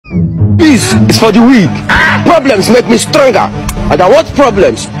Peace is for the weak. Problems make me stronger. And I want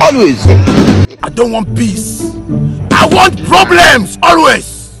problems always. I don't want peace. I want problems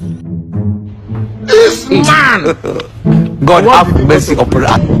always. This man. God have mercy upon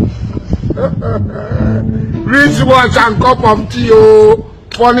us. Rich ones and cup of tea, oh,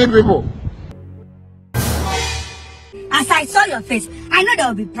 funny people. As I saw your face, I know there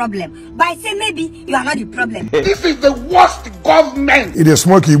will be problem. But I say maybe you are not the problem. This is the worst government. It is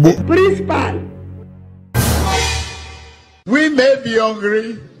smoky. Principal. We may be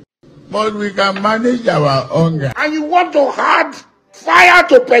hungry, but we can manage our hunger. And you want to add fire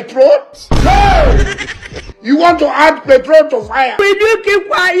to petrol? No! You want to add petrol to fire? Will you keep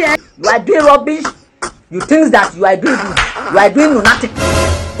quiet? You are doing rubbish. You think that you are doing good. You are doing lunatic.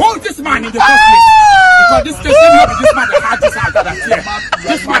 Hold this man in the first place. Because this case will not be this man that had this out that here.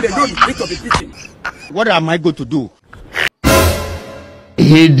 This man alone need to be beaten. What am I going to do?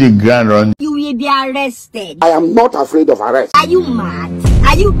 Hit the ground on. You will be arrested. I am not afraid of arrest. Are you mad?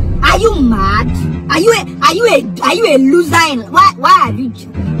 Are you mad? Are you a loser?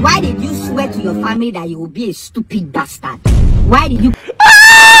 Why did you swear to your family that you will be a stupid bastard? Why did you?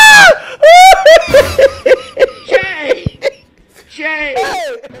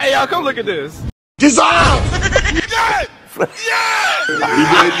 Hey, y'all, come look at this. Dissolve! Yeah! Yeah!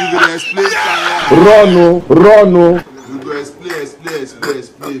 You gonna explain. Run. You go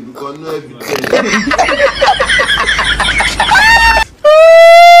explain. Because no evidence.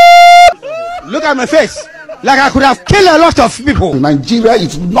 Look at my face. Like I could have killed a lot of people. Nigeria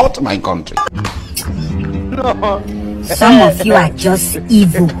is not my country. No. Some of you are just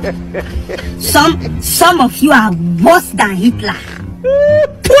evil. Some of you are worse than Hitler.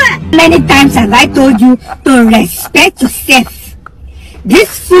 Many times have I told you to respect yourself.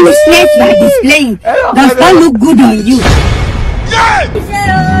 This foolishness you are displaying does not look good on you. Yeah! The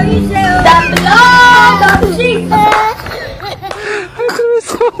blood of Jesus.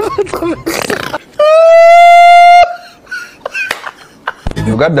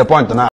 You got the point now.